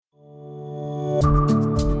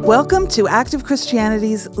Welcome to Active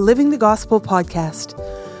Christianity's Living the Gospel podcast.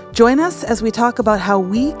 Join us as we talk about how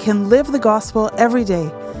we can live the gospel every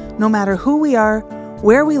day, no matter who we are,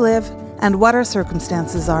 where we live, and what our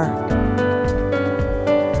circumstances are.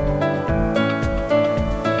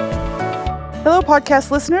 Hello, podcast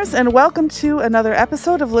listeners, and welcome to another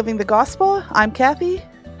episode of Living the Gospel. I'm Kathy.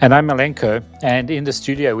 And I'm Milenko, and in the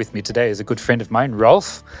studio with me today is a good friend of mine,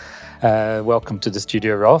 Rolf. Welcome to the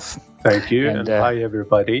studio, Rolf. Thank you, and hi,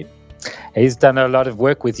 everybody. He's done a lot of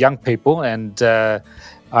work with young people, and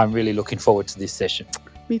I'm really looking forward to this session.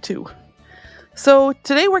 Me too. So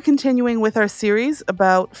today we're continuing with our series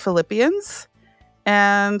about Philippians,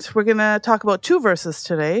 and we're going to talk about two verses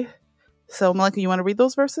today. So, Milenko, you want to read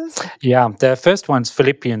those verses? Yeah, the first one's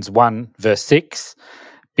Philippians 1, verse 6.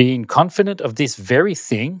 Being confident of this very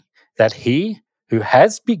thing, that he who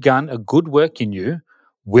has begun a good work in you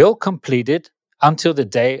will complete it until the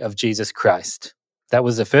day of Jesus Christ. That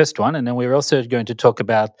was the first one. And then we're also going to talk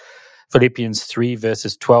about Philippians 3,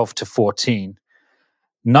 verses 12 to 14.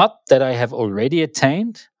 Not that I have already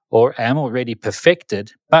attained or am already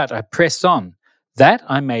perfected, but I press on, that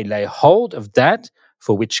I may lay hold of that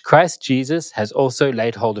for which Christ Jesus has also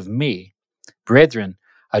laid hold of me. Brethren,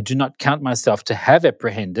 I do not count myself to have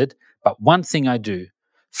apprehended, but one thing I do,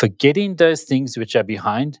 forgetting those things which are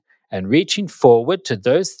behind and reaching forward to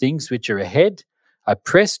those things which are ahead, I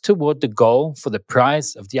press toward the goal for the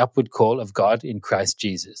prize of the upward call of God in Christ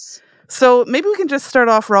Jesus. So maybe we can just start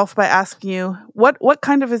off, Rolf, by asking you, what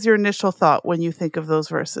kind of is your initial thought when you think of those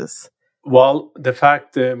verses? Well, the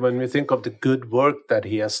fact when we think of the good work that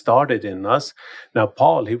he has started in us, now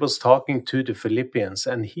Paul, he was talking to the Philippians,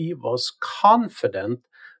 and he was confident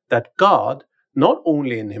that God, not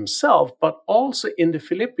only in himself, but also in the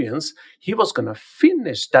Philippians, he was going to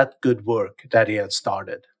finish that good work that he had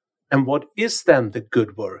started. And what is then the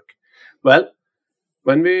good work? Well,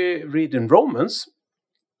 when we read in Romans,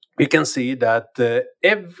 we can see that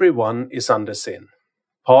everyone is under sin.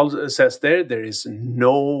 Paul says there is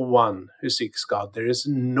no one who seeks God. There is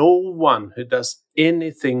no one who does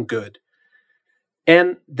anything good.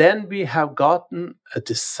 And then we have gotten a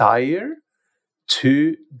desire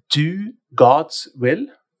to do God's will.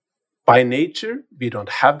 By nature, we don't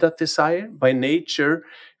have that desire. By nature,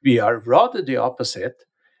 we are rather the opposite.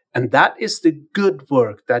 And that is the good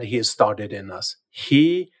work that he has started in us.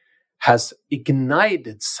 He has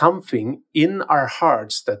ignited something in our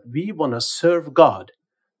hearts that we want to serve God.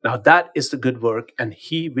 Now that is the good work, and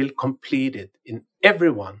he will complete it in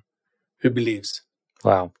everyone who believes.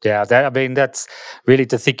 Wow. Yeah, that's really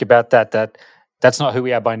to think about that's not who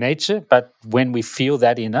we are by nature, but when we feel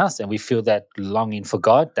that in us and we feel that longing for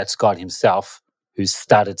God, that's God himself who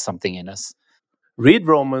started something in us. Read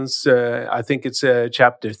Romans, I think it's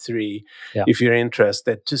chapter 3, if you're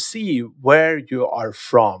interested, to see where you are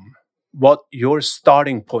from, what your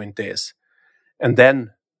starting point is, and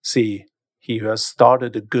then see he who has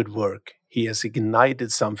started a good work. He has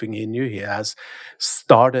ignited something in you. He has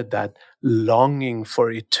started that longing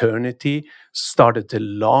for eternity, started the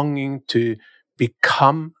longing to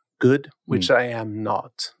become good, which I am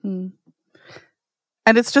not. And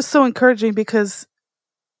it's just so encouraging because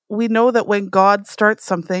we know that when God starts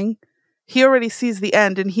something, he already sees the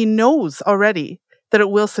end and he knows already that it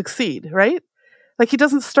will succeed, right? Like he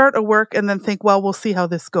doesn't start a work and then think, well, we'll see how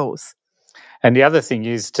this goes. And the other thing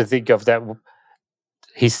is to think of that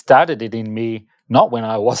he started it in me not when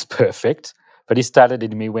I was perfect, but he started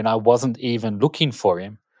it in me when I wasn't even looking for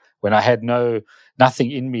him, when I had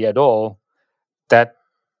nothing in me at all that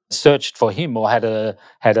searched for him or had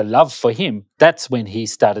a love for him. That's when he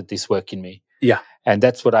started this work in me. Yeah. And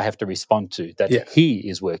that's what I have to respond to, that he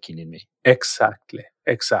is working in me. Exactly.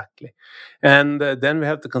 And then we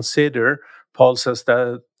have to consider, Paul says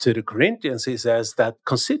that to the Corinthians, he says that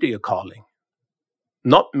consider your calling.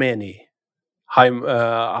 Not many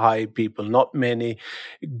high people, not many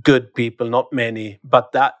good people, not many,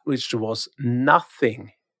 but that which was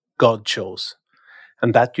nothing God chose.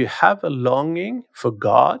 And that you have a longing for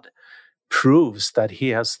God proves that he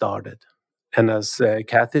has started. And as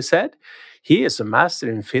Kathy said, he is a master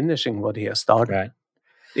in finishing what he has started. Right.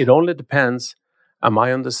 It only depends, am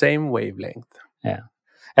I on the same wavelength? Yeah.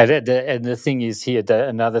 And the thing is here,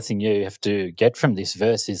 another thing you have to get from this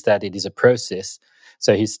verse is that it is a process.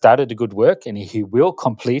 So he started a good work and he will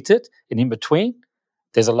complete it. And in between,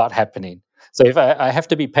 there's a lot happening. So if I have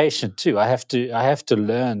to be patient too. I have to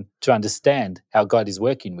learn to understand how God is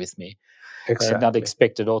working with me. Exactly. And not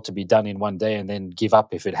expect it all to be done in one day and then give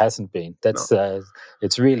up if it hasn't been. That's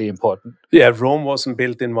it's really important. Yeah, Rome wasn't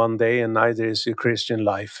built in one day, and neither is your Christian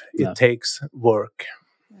life. It takes work.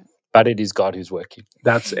 But it is God who's working.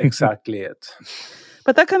 That's exactly it.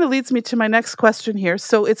 But that kind of leads me to my next question here.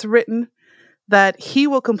 So it's written that he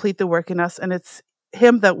will complete the work in us, and it's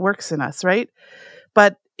him that works in us, right?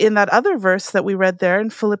 But in that other verse that we read there in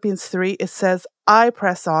Philippians 3, it says, I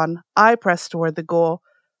press on, I press toward the goal,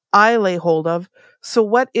 I lay hold of. So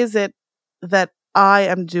what is it that I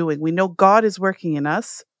am doing? We know God is working in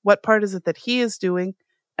us. What part is it that he is doing?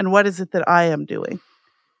 And what is it that I am doing?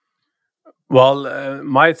 Well,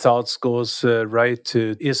 my thoughts goes right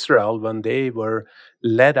to Israel when they were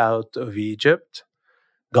led out of Egypt.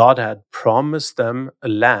 God had promised them a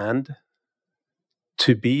land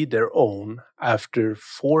to be their own after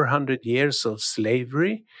 400 years of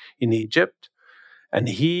slavery in Egypt. And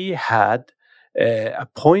he had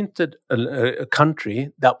appointed a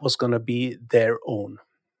country that was going to be their own.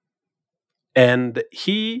 And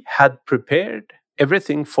he had prepared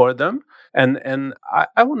everything for them. And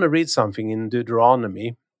I want to read something in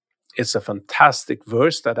Deuteronomy. It's a fantastic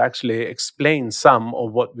verse that actually explains some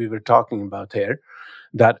of what we were talking about here,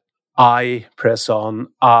 that I press on,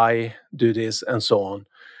 I do this, and so on.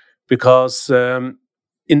 Because in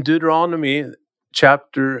Deuteronomy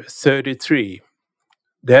chapter 33,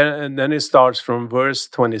 then it starts from verse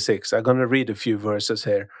 26. I'm going to read a few verses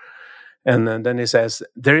here. And then it says,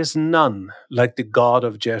 there is none like the God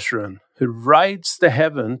of Jeshurun, who rides the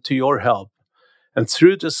heaven to your help, and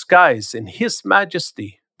through the skies in his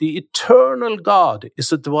majesty. The eternal God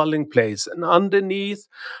is a dwelling place, and underneath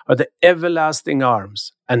are the everlasting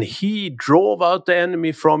arms. And he drove out the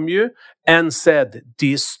enemy from you and said,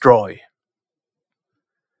 destroy.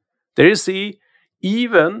 There you see,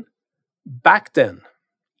 even back then,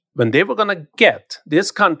 when they were going to get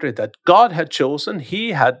this country that God had chosen,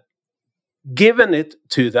 he had given it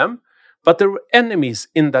to them, but there were enemies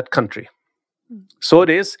in that country. So it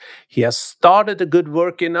is, he has started a good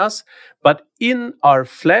work in us, but in our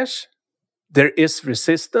flesh, there is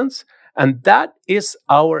resistance, and that is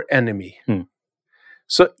our enemy.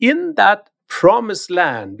 So in that promised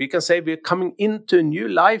land, we can say we're coming into a new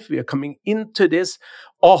life, we are coming into this,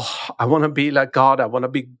 I want to be like God, I want to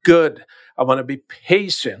be good, I want to be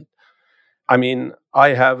patient. I mean, I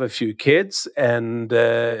have a few kids, and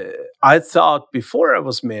I thought before I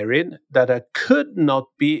was married that I could not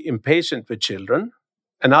be impatient with children.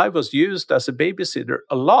 And I was used as a babysitter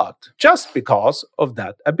a lot just because of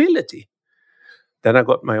that ability. Then I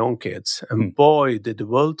got my own kids, and boy, did the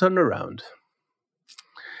world turn around.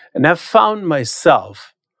 And I found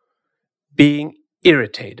myself being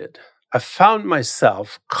irritated. I found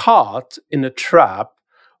myself caught in a trap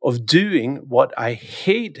of doing what I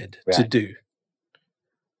hated to do.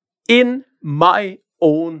 In my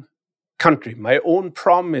own country, my own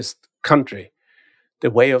promised country, the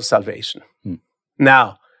way of salvation.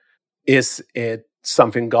 Now, is it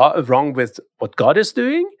something wrong with what God is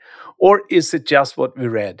doing? Or is it just what we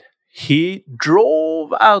read? He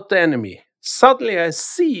drove out the enemy. Suddenly I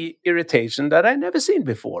see irritation that I never seen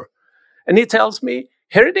before. And he tells me,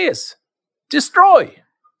 here it is, destroy.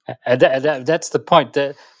 And that's the point,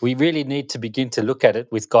 that we really need to begin to look at it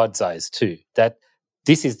with God's eyes too, that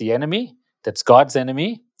this is the enemy, that's God's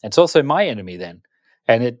enemy. It's also my enemy then.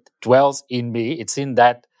 And it dwells in me. It's in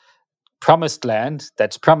that promised land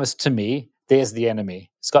that's promised to me. There's the enemy.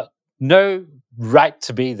 It's got no right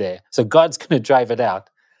to be there. So God's going to drive it out.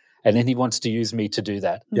 And then he wants to use me to do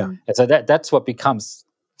that. Yeah. And so that's what becomes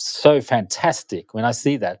so fantastic when I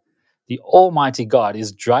see that. The Almighty God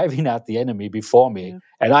is driving out the enemy before me.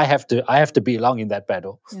 And I have to belong in that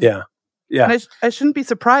battle. Yeah. And I shouldn't be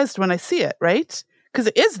surprised when I see it, right? Because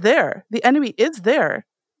it is there. The enemy is there.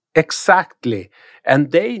 Exactly.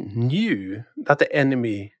 And they knew that the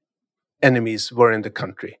enemies were in the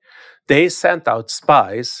country. They sent out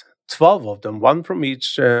spies, 12 of them, one from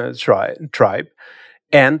each tribe,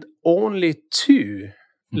 and only 2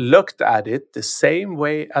 looked at it the same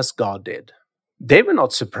way as God did. They were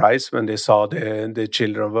not surprised when they saw the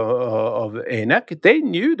children of Anak. They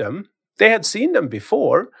knew them. They had seen them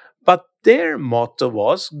before, but their motto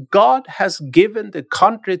was, God has given the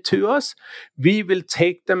country to us. We will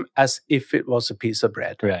take them as if it was a piece of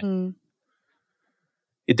bread. Right.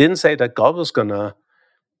 It didn't say that God was going to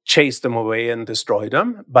chase them away and destroy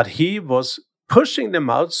them, but he was pushing them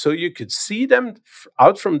out so you could see them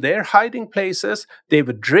out from their hiding places. They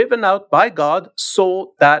were driven out by God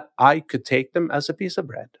so that I could take them as a piece of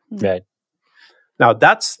bread. Right. Now,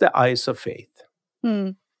 that's the eyes of faith.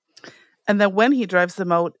 And then when he drives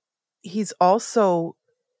them out, he is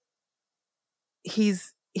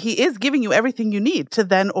giving you everything you need to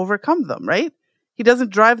then overcome them, right? He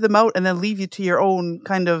doesn't drive them out and then leave you to your own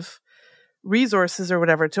kind of resources or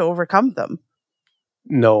whatever to overcome them.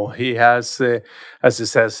 No, he has, as it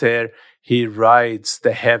says here, he rides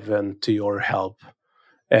the heaven to your help.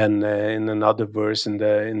 And in another verse in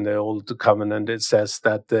the Old Covenant, it says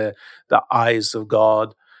that the eyes of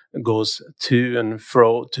God goes to and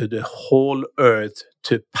fro to the whole earth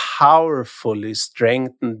to powerfully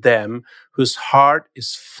strengthen them whose heart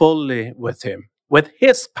is fully with him, with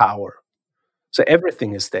his power. So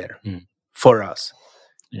everything is there for us.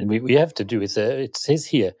 And we have to do with it says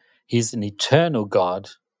here, he's an eternal God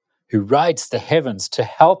who rides the heavens to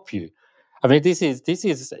help you. I mean, this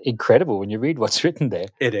is incredible when you read what's written there.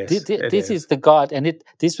 It is. This is the God, and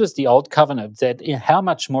this was the old covenant. That how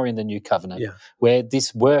much more in the new covenant, where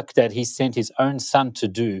this work that he sent his own son to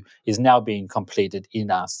do is now being completed in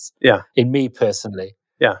us. Yeah. In me personally.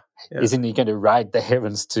 Yeah. Isn't he going to ride the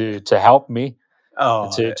heavens to help me?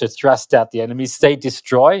 To thrust out the enemies,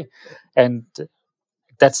 destroy, and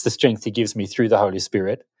that's the strength he gives me through the Holy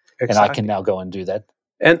Spirit, and I can now go and do that.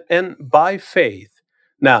 And by faith.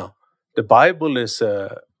 Now, the Bible is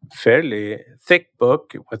a fairly thick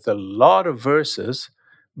book with a lot of verses,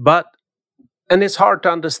 and it's hard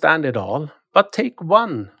to understand it all. But take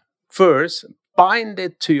one verse, bind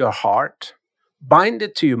it to your heart, bind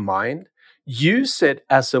it to your mind, use it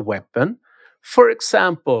as a weapon. For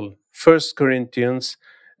example, 1 Corinthians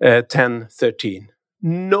 10:13.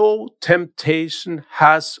 No temptation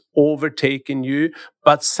has overtaken you,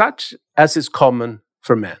 but such as is common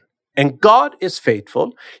for men. And God is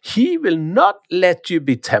faithful. He will not let you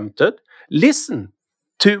be tempted. Listen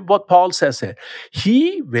to what Paul says here.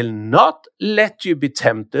 He will not let you be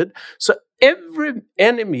tempted. So every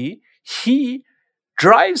enemy he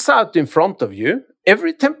drives out in front of you,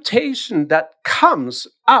 every temptation that comes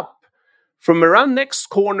up from around next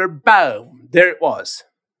corner, boom, there it was.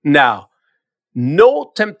 Now,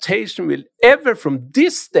 no temptation will ever from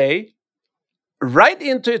this day right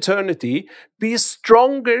into eternity be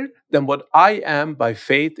stronger than what I am by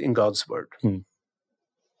faith in God's word. And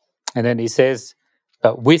then he says,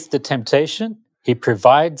 but with the temptation, he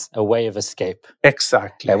provides a way of escape.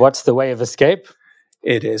 Exactly. And what's the way of escape?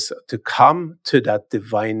 It is to come to that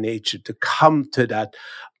divine nature, to come to that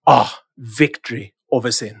victory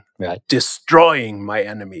over sin, right, destroying my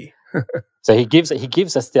enemy. So he gives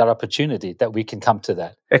us the opportunity that we can come to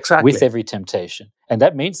that with every temptation. And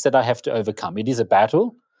that means that I have to overcome. It is a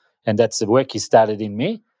battle, and that's the work he started in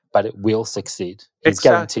me, but it will succeed. He's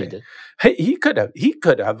guaranteed it. Hey, he could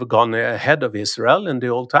have gone ahead of Israel in the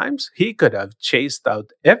old times. He could have chased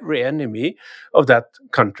out every enemy of that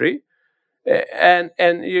country. And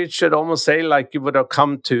you should almost say like you would have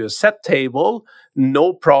come to a set table,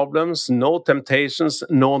 no problems, no temptations,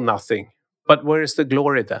 no nothing. But where is the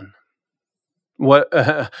glory then?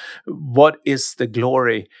 What is the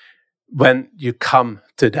glory when you come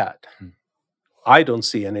to that? I don't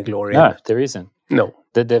see any glory. No, there isn't. No.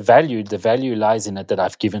 The value lies in it that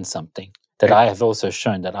I've given something, that I have also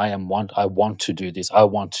shown that I want to do this. I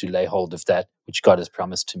want to lay hold of that which God has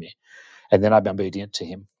promised to me. And then I'm obedient to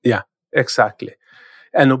him. Yeah, exactly.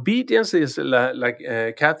 And obedience is like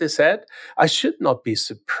Kathy said, I should not be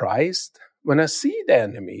surprised when I see the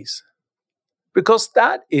enemies. Because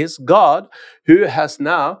that is God who has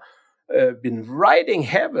now been riding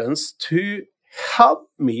heavens to help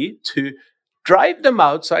me to drive them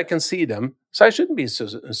out so I can see them. So I shouldn't be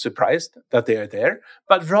surprised that they are there,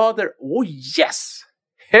 but rather, oh yes,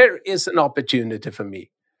 here is an opportunity for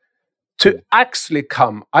me to actually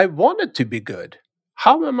come. I want it to be good.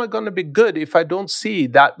 How am I going to be good if I don't see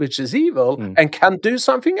that which is evil and can do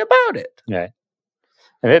something about it? Yeah.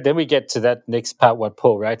 And then we get to that next part, what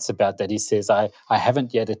Paul writes about, that he says, I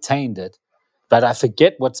haven't yet attained it, but I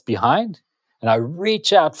forget what's behind, and I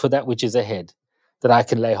reach out for that which is ahead, that I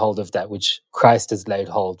can lay hold of that which Christ has laid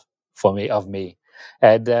hold for me, of me.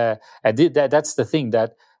 And that's the thing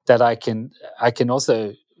that I can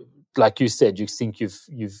also, like you said, you think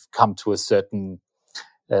you've come to a certain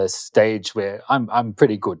stage where I'm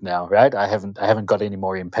pretty good now, right? I haven't got any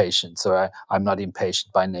more impatience, or I'm not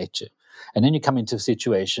impatient by nature. And then you come into a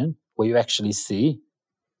situation where you actually see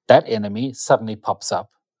that enemy suddenly pops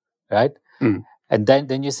up, right? And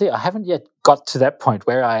then you see, I haven't yet got to that point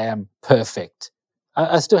where I am perfect.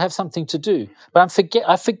 I still have something to do, but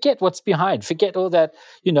I forget what's behind. Forget all that,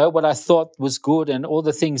 what I thought was good, and all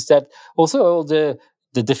the things that, also all the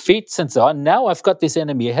defeats and so on. Now I've got this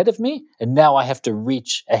enemy ahead of me, and now I have to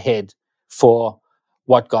reach ahead for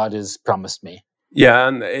what God has promised me. Yeah,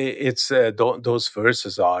 and it's those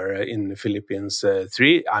verses are in Philippians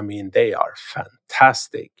 3. I mean, they are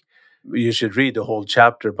fantastic. You should read the whole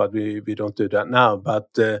chapter, but we don't do that now. But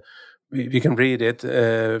we can read it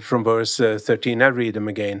from verse 13. I read them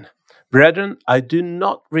again. Brethren, I do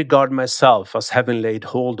not regard myself as having laid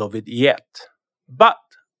hold of it yet. But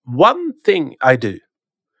one thing I do,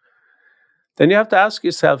 then you have to ask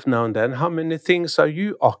yourself now and then, how many things are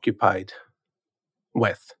you occupied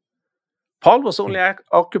with? Paul was only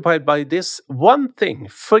occupied by this one thing,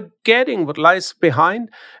 forgetting what lies behind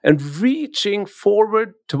and reaching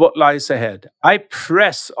forward to what lies ahead. I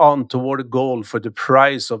press on toward a goal for the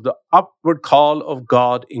prize of the upward call of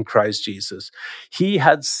God in Christ Jesus. He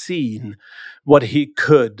had seen what he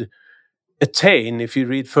could attain. If you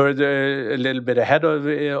read further a little bit ahead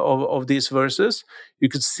of these verses, you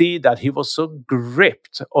could see that he was so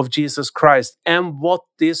gripped of Jesus Christ and what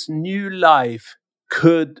this new life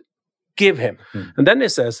could give him. And then it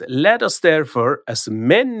says, let us therefore, as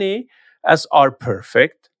many as are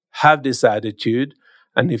perfect, have this attitude.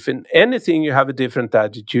 And if in anything you have a different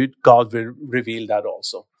attitude, God will reveal that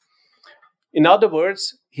also. In other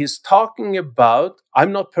words, he's talking about,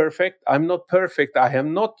 I'm not perfect. I have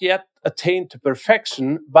not yet attained to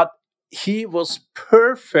perfection, but he was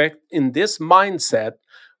perfect in this mindset.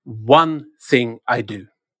 One thing I do.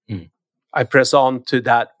 I press on to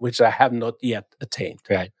that which I have not yet attained.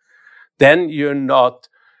 Right. Then you're not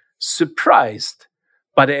surprised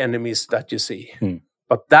by the enemies that you see.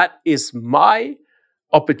 But that is my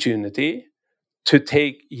opportunity to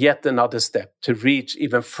take yet another step, to reach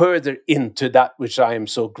even further into that which I am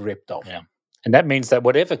so gripped of. Yeah. And that means that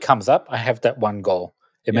whatever comes up, I have that one goal.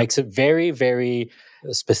 It makes it very, very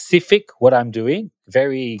specific what I'm doing,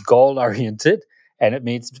 very goal-oriented, and it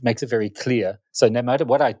makes it very clear. So no matter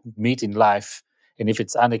what I meet in life, and if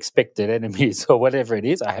it's unexpected enemies or whatever it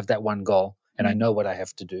is, I have that one goal and I know what I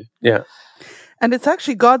have to do. Yeah. And it's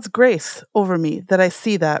actually God's grace over me that I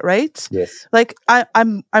see that, right? Yes. Like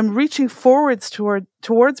I'm reaching forwards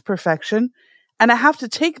towards perfection, and I have to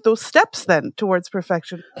take those steps then towards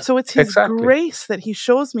perfection. So it's his grace that he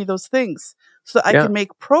shows me those things so that I can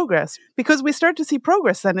make progress. Because we start to see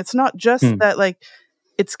progress then. It's not just that like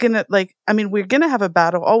it's gonna we're gonna have a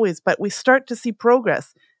battle always, but we start to see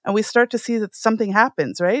progress. And we start to see that something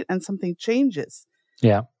happens, right? And something changes.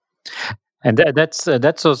 Yeah. And that's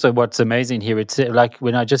also what's amazing here. It's like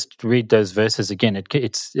when I just read those verses again,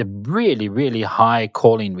 it's a really, really high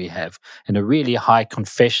calling we have and a really high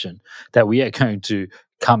confession that we are going to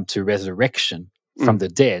come to resurrection from the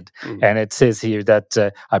dead. And it says here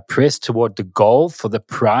that I press toward the goal for the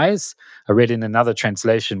prize. I read in another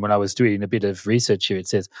translation when I was doing a bit of research here, it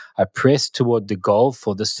says, I press toward the goal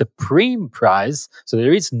for the supreme prize. So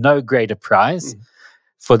there is no greater prize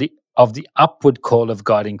of the upward call of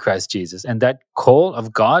God in Christ Jesus. And that call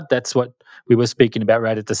of God, that's what we were speaking about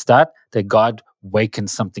right at the start, that God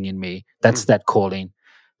wakens something in me. That's that calling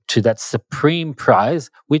to that supreme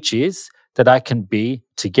prize, which is that I can be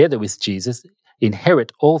together with Jesus,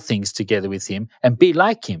 inherit all things together with him, and be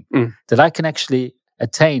like him, that I can actually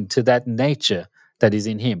attain to that nature that is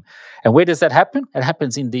in him. And where does that happen? It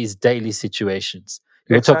happens in these daily situations.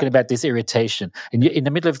 You're talking about this irritation. And in the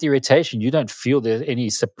middle of the irritation, you don't feel there's any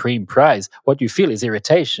supreme prize. What you feel is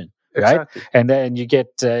irritation, right? And then you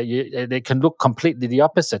get, they can look completely the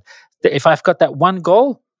opposite. If I've got that one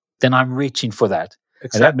goal, then I'm reaching for that.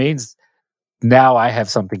 And that means now I have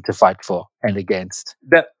something to fight for and against.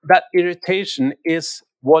 That irritation is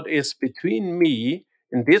what is between me,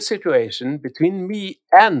 in this situation, between me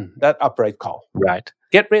and that upright call. Right.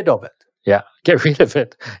 Get rid of it. Yeah, get rid of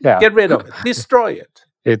it. Yeah, get rid of it. Destroy it.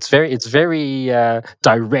 It's very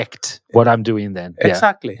direct what I'm doing then.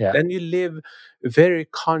 Exactly. Yeah. Then you live a very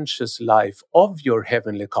conscious life of your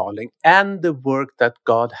heavenly calling and the work that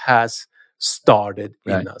God has started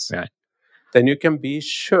in us. Right. Then you can be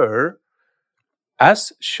sure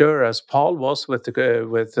as Paul was with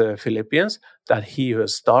Philippians, that he who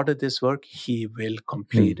has started this work, he will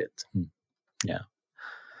complete it. Yeah.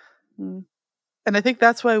 And I think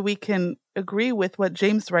that's why we can agree with what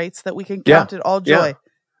James writes, that we can count it all joy. Yeah.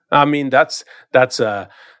 I mean, that's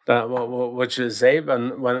what you say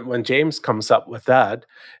when James comes up with that,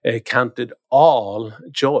 count it all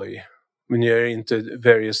joy when you're into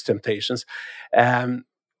various temptations.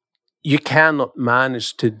 You cannot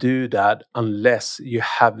manage to do that unless you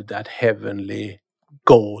have that heavenly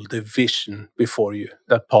goal, the vision before you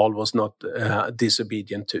that Paul was not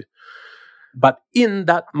disobedient to. But in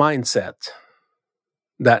that mindset,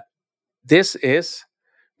 that this is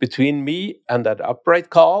between me and that upright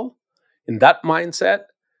call, in that mindset,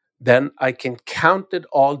 then I can count it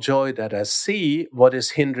all joy that I see what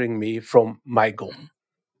is hindering me from my goal.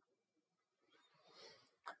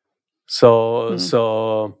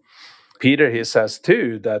 So Peter, he says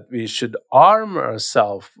too, that we should arm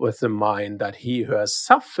ourselves with the mind that he who has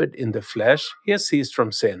suffered in the flesh, he has ceased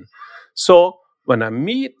from sin. So when I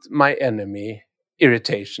meet my enemy,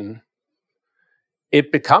 irritation, it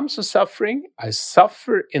becomes a suffering. I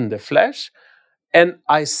suffer in the flesh, and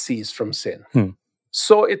I cease from sin.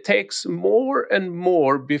 So it takes more and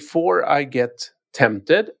more before I get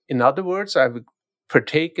tempted. In other words, I've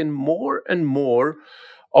partaken more and more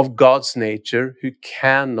of God's nature, who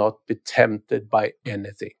cannot be tempted by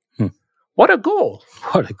anything. What a goal.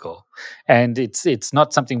 What a goal. And it's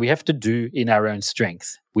not something we have to do in our own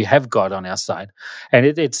strength. We have God on our side. And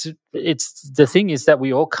it's the thing is that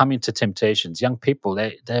we all come into temptations. Young people,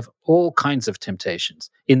 they have all kinds of temptations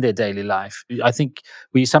in their daily life. I think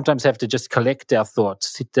we sometimes have to just collect our thoughts,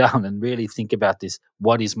 sit down and really think about this.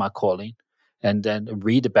 What is my calling? And then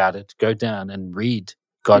read about it. Go down and read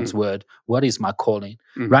God's word. What is my calling?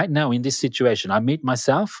 Right now in this situation, I meet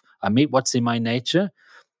myself. I meet what's in my nature.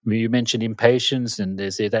 You mentioned impatience, and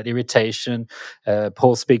there's that irritation.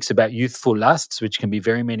 Paul speaks about youthful lusts, which can be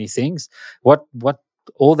very many things. What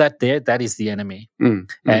all that there, that is the enemy.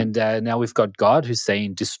 And now we've got God who's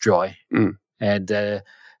saying destroy. And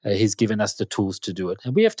he's given us the tools to do it.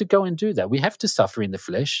 And we have to go and do that. We have to suffer in the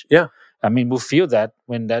flesh. Yeah. I mean, we'll feel that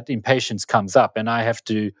when that impatience comes up, and I have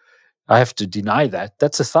to deny that.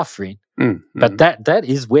 That's a suffering. But that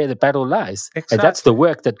is where the battle lies. Exactly. And that's the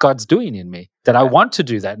work that God's doing in me, that I want to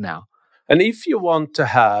do that now. And if you want to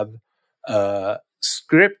have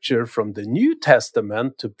scripture from the New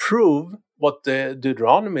Testament to prove what the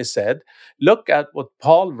Deuteronomy said, look at what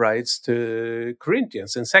Paul writes to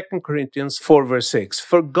Corinthians in 2 Corinthians 4 verse 6.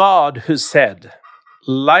 For God who said,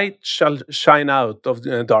 light shall shine out of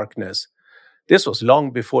the darkness. This was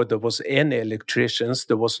long before there was any electricians.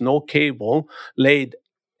 There was no cable laid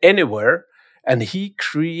anywhere. And he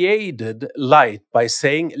created light by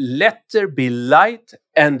saying, let there be light,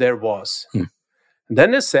 and there was. And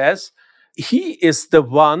then it says, he is the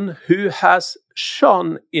one who has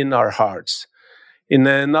shone in our hearts. In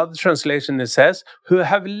another translation it says, who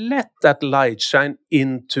have let that light shine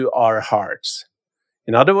into our hearts.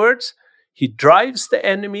 In other words, he drives the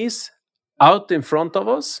enemies out in front of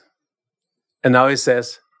us. And now he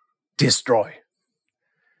says, destroy.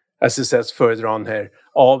 As it says further on here,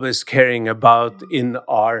 always carrying about in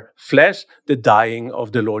our flesh the dying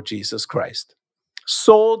of the Lord Jesus Christ.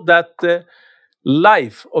 So that the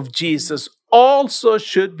life of Jesus also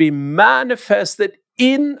should be manifested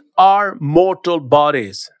in our mortal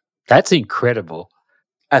bodies. That's incredible.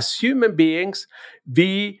 As human beings,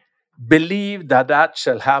 we believe that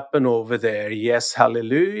shall happen over there. Yes,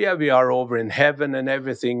 hallelujah, we are over in heaven and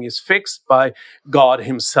everything is fixed by God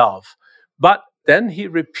himself. But then he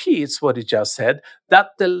repeats what he just said,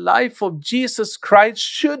 that the life of Jesus Christ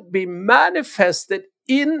should be manifested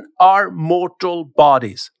in our mortal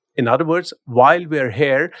bodies. In other words, while we're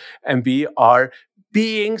here and we are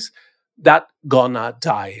beings that gonna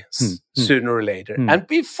die sooner or later. And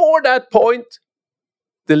before that point,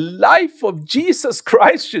 the life of Jesus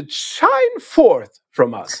Christ should shine forth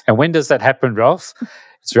from us. And when does that happen, Rolf?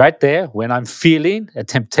 It's right there when I'm feeling a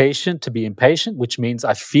temptation to be impatient, which means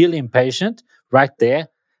I feel impatient. Right there,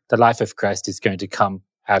 the life of Christ is going to come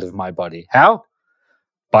out of my body. How?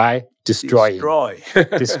 By destroying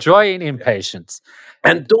impatience.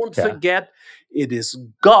 And don't forget, it is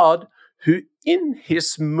God who in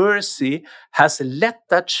his mercy has let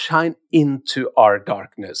that shine into our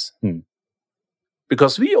darkness.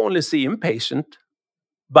 Because we only see impatient.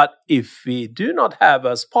 But if we do not have,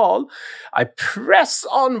 as Paul, I press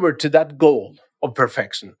onward to that goal of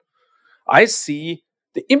perfection. I see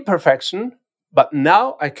the imperfection, but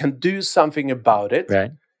now I can do something about it.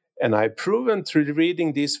 Right. And I've proven through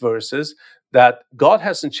reading these verses that God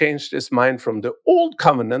hasn't changed his mind from the old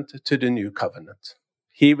covenant to the new covenant.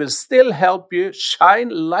 He will still help you shine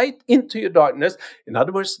light into your darkness. In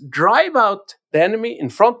other words, drive out the enemy in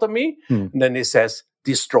front of me. And then he says,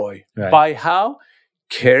 destroy. Right. By how?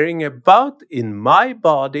 Carrying about in my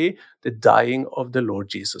body the dying of the Lord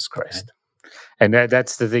Jesus Christ. And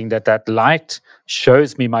that's the thing, that light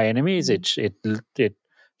shows me my enemies. It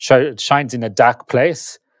shines in a dark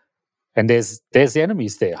place, and there's the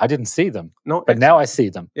enemies there. I didn't see them, but now I see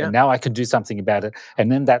them, and now I can do something about it.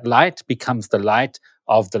 And then that light becomes the light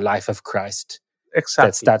of the life of Christ. Exactly.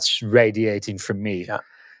 That starts radiating from me,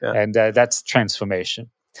 and that's transformation.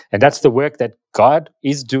 And that's the work that God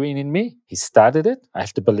is doing in me. He started it. I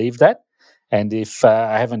have to believe that. And if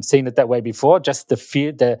I haven't seen it that way before, just the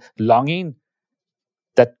fear, the longing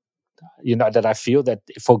that, that I feel that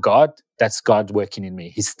for God, that's God working in me.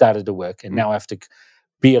 He started the work, and now I have to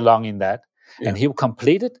be along in that. And he'll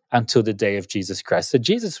complete it until the day of Jesus Christ. So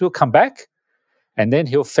Jesus will come back, and then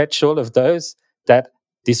he'll fetch all of those that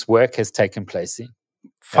this work has taken place in.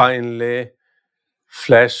 Finally,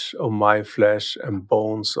 flesh of my flesh and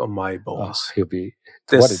bones of my bones. He'll be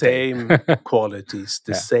the same qualities,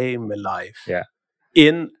 the same life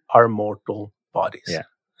in our mortal bodies. Yeah.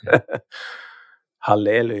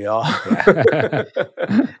 Hallelujah.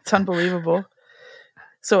 It's unbelievable.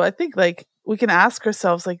 So I think like we can ask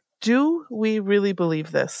ourselves, like, do we really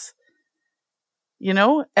believe this? You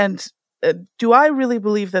know, and do I really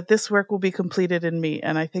believe that this work will be completed in me?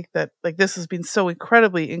 And I think that like this has been so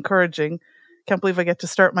incredibly encouraging. Can't believe I get to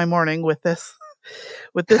start my morning with this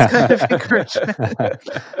kind of encouragement.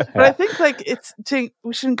 But I think like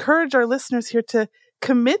we should encourage our listeners here to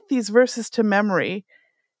commit these verses to memory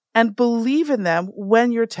and believe in them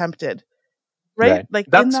when you're tempted. Right? Like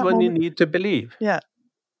that's in that when moment, you need to believe. Yeah.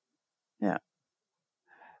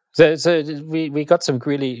 So we got some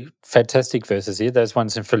really fantastic verses here. Those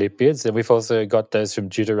ones in Philippians, and we've also got those from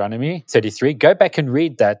Deuteronomy 33. Go back and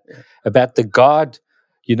read that about the God,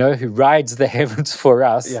 who rides the heavens for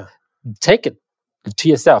us. Yeah. Take it to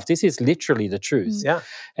yourself. This is literally the truth. Yeah.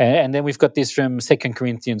 And then we've got this from 2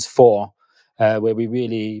 Corinthians 4, where we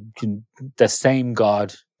really the same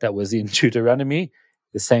God that was in Deuteronomy,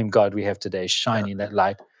 the same God we have today, shining that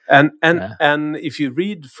light. And if you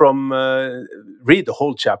read read the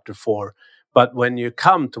whole chapter 4, but when you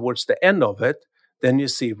come towards the end of it, then you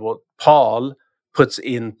see what Paul puts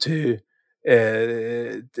into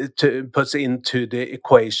the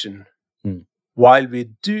equation. While we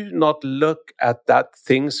do not look at that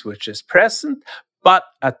things which is present, but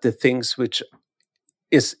at the things which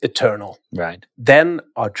is eternal. Right. Then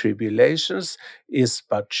our tribulations is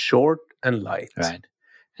but short and light. Right.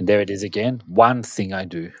 And there it is again. One thing I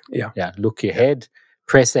do. Yeah. Look ahead,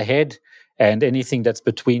 press ahead, and anything that's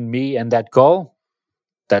between me and that goal,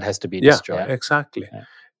 that has to be destroyed. Yeah, exactly. Yeah.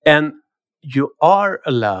 And you are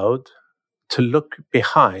allowed to look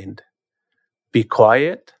behind, be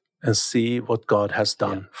quiet, and see what God has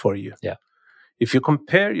done for you. Yeah. If you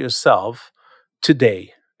compare yourself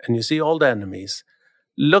today and you see all the enemies,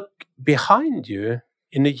 look behind you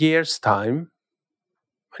in a year's time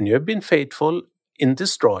when you have been faithful in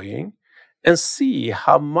destroying, and see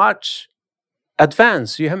how much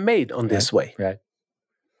advance you have made on this way. Right.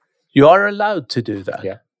 You are allowed to do that.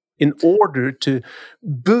 Yeah. In order to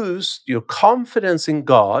boost your confidence in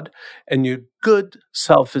God and your good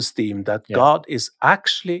self-esteem that God is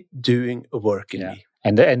actually doing a work in me.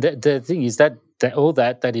 And the thing is that all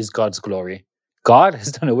that is God's glory. God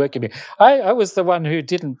has done a work in me. I was the one who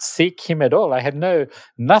didn't seek him at all. I had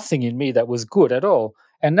nothing in me that was good at all.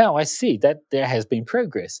 And now I see that there has been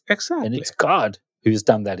progress. Exactly. And it's God who's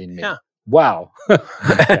done that in me. Yeah. Wow.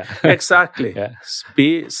 Exactly. Yeah.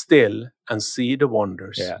 Be still and see the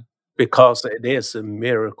wonders. Yeah. Because it is a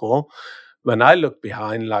miracle. When I look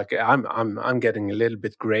behind, like I'm getting a little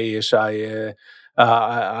bit grayish. I'm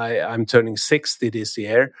turning 60 this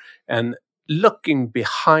year, and looking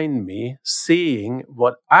behind me, seeing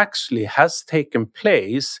what actually has taken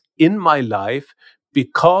place in my life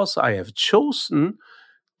because I have chosen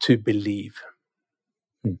to believe.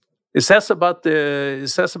 It says about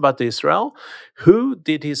Israel, who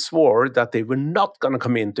did he swore that they were not going to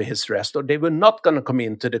come into his rest, or they were not going to come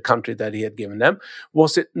into the country that he had given them?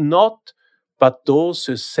 Was it not but those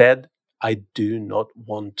who said, I do not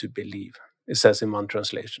want to believe? It says in one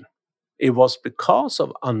translation. It was because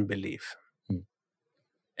of unbelief.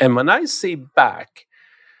 And when I see back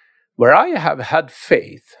where I have had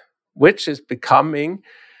faith, which is becoming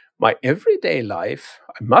my everyday life,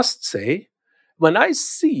 I must say, when I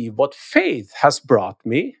see what faith has brought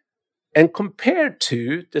me, and compared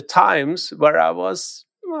to the times where I was,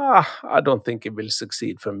 I don't think it will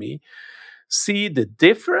succeed for me, see the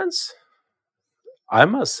difference, I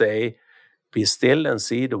must say, be still and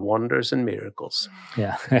see the wonders and miracles.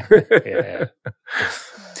 Yeah. Yeah.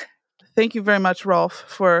 Thank you very much, Rolf,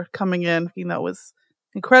 for coming in. I think that was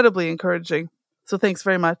incredibly encouraging. So thanks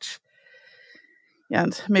very much.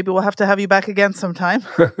 And maybe we'll have to have you back again sometime.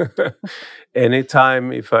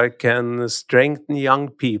 Anytime, if I can strengthen young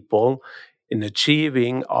people in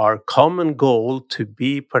achieving our common goal to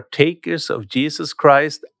be partakers of Jesus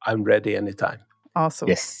Christ, I'm ready anytime. Awesome.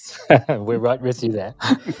 Yes, we're right with you there.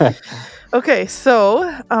 Okay, so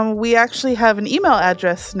we actually have an email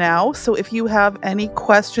address now. So if you have any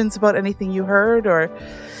questions about anything you heard, or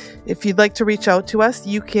if you'd like to reach out to us,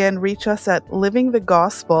 you can reach us at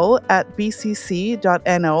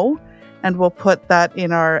livingthegospel@bcc.no, and we'll put that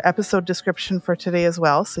in our episode description for today as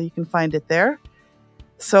well, so you can find it there.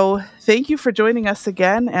 So thank you for joining us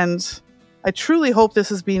again, and I truly hope this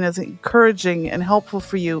has been as encouraging and helpful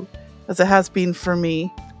for you as it has been for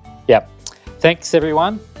me. Yep. Thanks,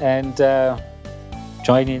 everyone, and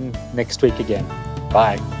join in next week again.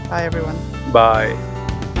 Bye. Bye, everyone. Bye.